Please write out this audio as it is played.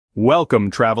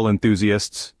Welcome, travel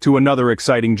enthusiasts, to another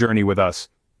exciting journey with us.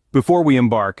 Before we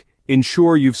embark,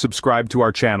 ensure you've subscribed to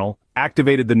our channel,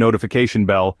 activated the notification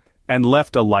bell, and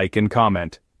left a like and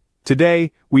comment.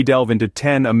 Today, we delve into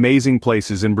 10 amazing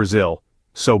places in Brazil,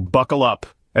 so buckle up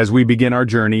as we begin our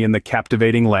journey in the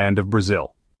captivating land of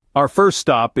Brazil. Our first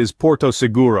stop is Porto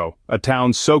Seguro, a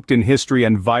town soaked in history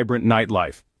and vibrant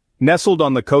nightlife. Nestled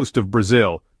on the coast of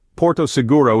Brazil, Porto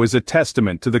Seguro is a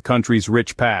testament to the country's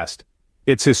rich past.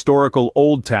 Its historical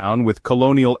old town with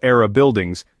colonial-era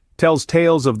buildings tells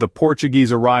tales of the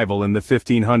Portuguese arrival in the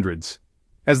 1500s.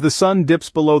 As the sun dips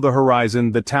below the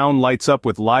horizon, the town lights up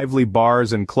with lively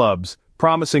bars and clubs,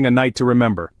 promising a night to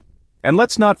remember. And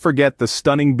let's not forget the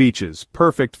stunning beaches,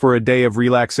 perfect for a day of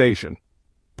relaxation.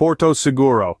 Porto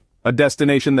Seguro, a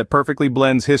destination that perfectly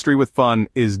blends history with fun,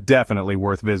 is definitely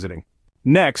worth visiting.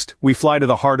 Next, we fly to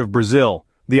the heart of Brazil,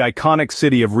 the iconic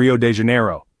city of Rio de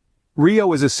Janeiro.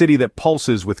 Rio is a city that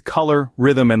pulses with color,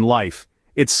 rhythm, and life.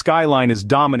 Its skyline is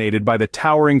dominated by the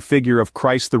towering figure of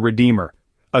Christ the Redeemer,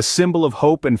 a symbol of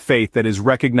hope and faith that is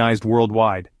recognized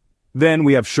worldwide. Then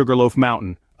we have Sugarloaf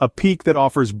Mountain, a peak that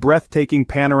offers breathtaking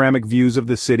panoramic views of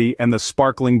the city and the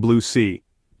sparkling blue sea.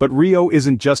 But Rio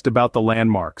isn't just about the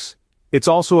landmarks. It's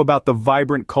also about the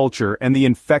vibrant culture and the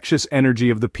infectious energy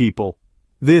of the people.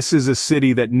 This is a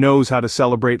city that knows how to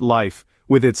celebrate life,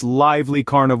 with its lively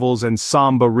carnivals and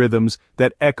samba rhythms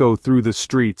that echo through the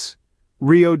streets.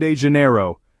 Rio de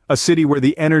Janeiro, a city where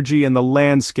the energy and the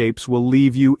landscapes will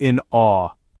leave you in awe.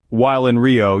 While in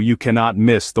Rio, you cannot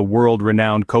miss the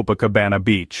world-renowned Copacabana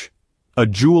beach. A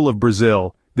jewel of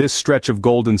Brazil, this stretch of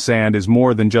golden sand is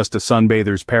more than just a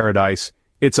sunbather's paradise.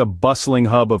 It's a bustling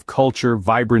hub of culture,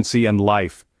 vibrancy, and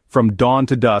life. From dawn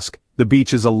to dusk, the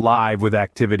beach is alive with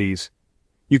activities.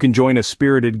 You can join a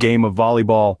spirited game of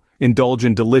volleyball, indulge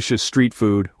in delicious street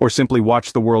food, or simply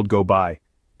watch the world go by.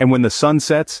 And when the sun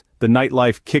sets, the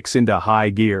nightlife kicks into high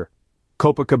gear.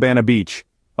 Copacabana Beach,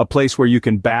 a place where you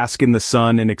can bask in the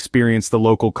sun and experience the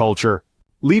local culture.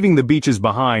 Leaving the beaches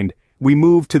behind, we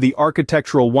move to the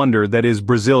architectural wonder that is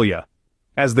Brasilia.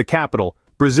 As the capital,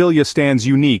 Brasilia stands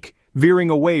unique, veering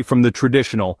away from the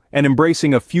traditional and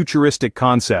embracing a futuristic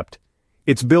concept.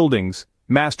 Its buildings,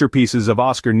 masterpieces of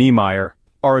Oscar Niemeyer,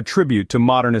 are a tribute to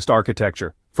modernist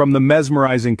architecture. From the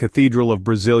mesmerizing Cathedral of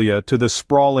Brasilia to the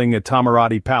sprawling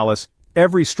Itamaraty Palace,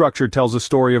 every structure tells a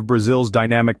story of Brazil's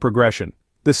dynamic progression.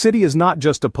 The city is not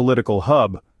just a political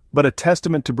hub, but a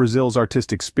testament to Brazil's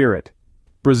artistic spirit.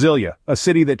 Brasilia, a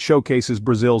city that showcases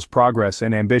Brazil's progress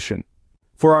and ambition.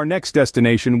 For our next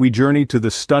destination, we journey to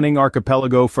the stunning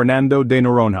archipelago Fernando de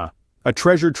Noronha, a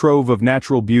treasure trove of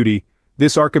natural beauty.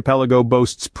 This archipelago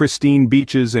boasts pristine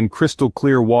beaches and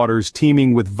crystal-clear waters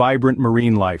teeming with vibrant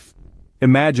marine life.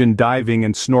 Imagine diving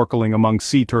and snorkeling among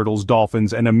sea turtles,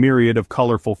 dolphins, and a myriad of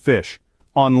colorful fish.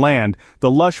 On land, the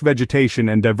lush vegetation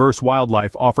and diverse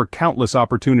wildlife offer countless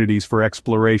opportunities for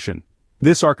exploration.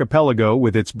 This archipelago,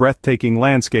 with its breathtaking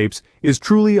landscapes, is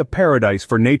truly a paradise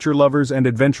for nature lovers and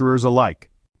adventurers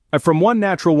alike. From one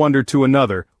natural wonder to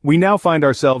another, we now find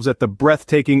ourselves at the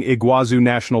breathtaking Iguazú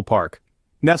National Park.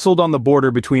 Nestled on the border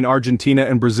between Argentina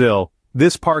and Brazil,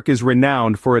 this park is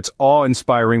renowned for its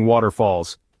awe-inspiring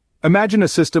waterfalls. Imagine a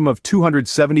system of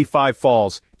 275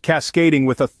 falls, cascading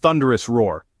with a thunderous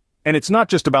roar. And it's not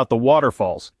just about the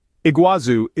waterfalls.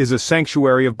 Iguazú is a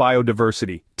sanctuary of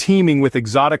biodiversity, teeming with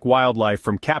exotic wildlife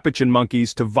from capuchin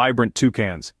monkeys to vibrant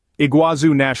toucans.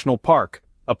 Iguazú National Park,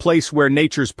 a place where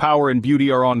nature's power and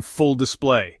beauty are on full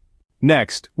display.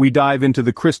 Next, we dive into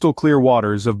the crystal-clear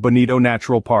waters of Bonito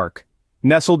Natural Park.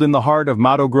 Nestled in the heart of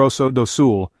Mato Grosso do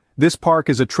Sul, this park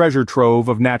is a treasure trove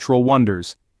of natural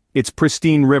wonders. Its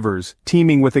pristine rivers,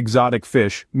 teeming with exotic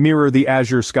fish, mirror the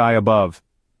azure sky above.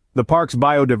 The park's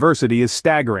biodiversity is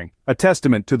staggering, a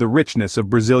testament to the richness of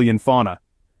Brazilian fauna.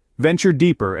 Venture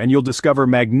deeper and you'll discover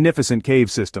magnificent cave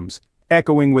systems,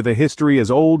 echoing with a history as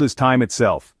old as time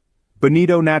itself.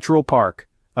 Bonito Natural Park,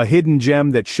 a hidden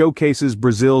gem that showcases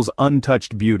Brazil's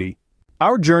untouched beauty.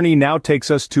 Our journey now takes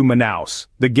us to Manaus,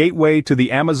 the gateway to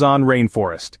the Amazon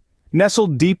rainforest.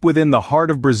 Nestled deep within the heart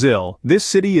of Brazil, this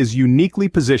city is uniquely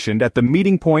positioned at the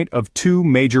meeting point of two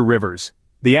major rivers.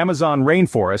 The Amazon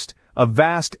rainforest, a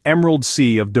vast emerald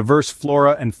sea of diverse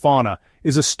flora and fauna,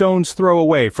 is a stone's throw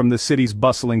away from the city's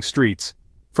bustling streets.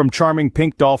 From charming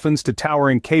pink dolphins to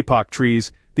towering kapok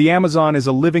trees, the Amazon is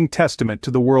a living testament to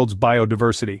the world's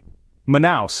biodiversity.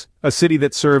 Manaus, a city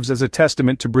that serves as a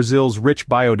testament to Brazil's rich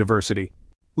biodiversity.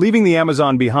 Leaving the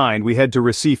Amazon behind, we head to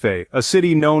Recife, a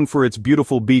city known for its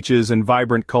beautiful beaches and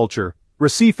vibrant culture.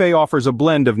 Recife offers a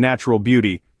blend of natural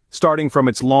beauty, starting from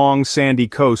its long, sandy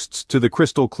coasts to the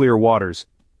crystal-clear waters.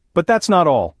 But that's not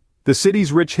all. The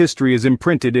city's rich history is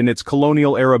imprinted in its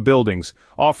colonial-era buildings,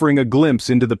 offering a glimpse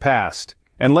into the past.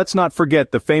 And let's not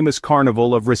forget the famous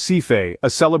Carnival of Recife, a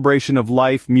celebration of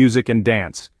life, music and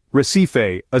dance.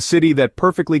 Recife, a city that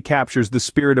perfectly captures the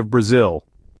spirit of Brazil.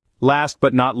 Last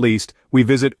but not least, we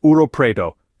visit Ouro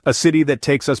Preto, a city that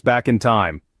takes us back in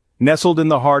time. Nestled in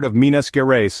the heart of Minas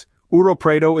Gerais, Ouro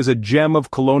Preto is a gem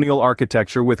of colonial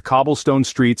architecture with cobblestone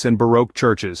streets and Baroque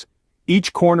churches.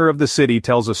 Each corner of the city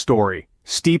tells a story,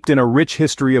 steeped in a rich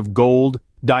history of gold,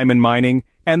 diamond mining,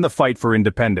 and the fight for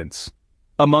independence.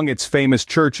 Among its famous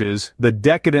churches, the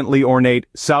decadently ornate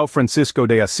São Francisco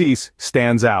de Assis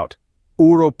stands out.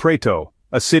 Ouro Preto,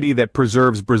 a city that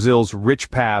preserves Brazil's rich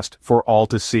past for all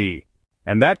to see.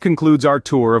 And that concludes our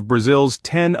tour of Brazil's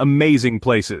 10 amazing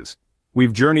places.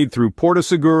 We've journeyed through Porto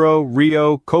Seguro,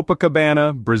 Rio,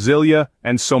 Copacabana, Brasilia,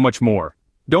 and so much more.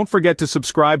 Don't forget to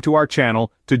subscribe to our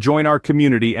channel to join our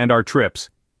community and our trips.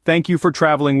 Thank you for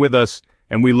traveling with us,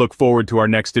 and we look forward to our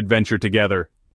next adventure together.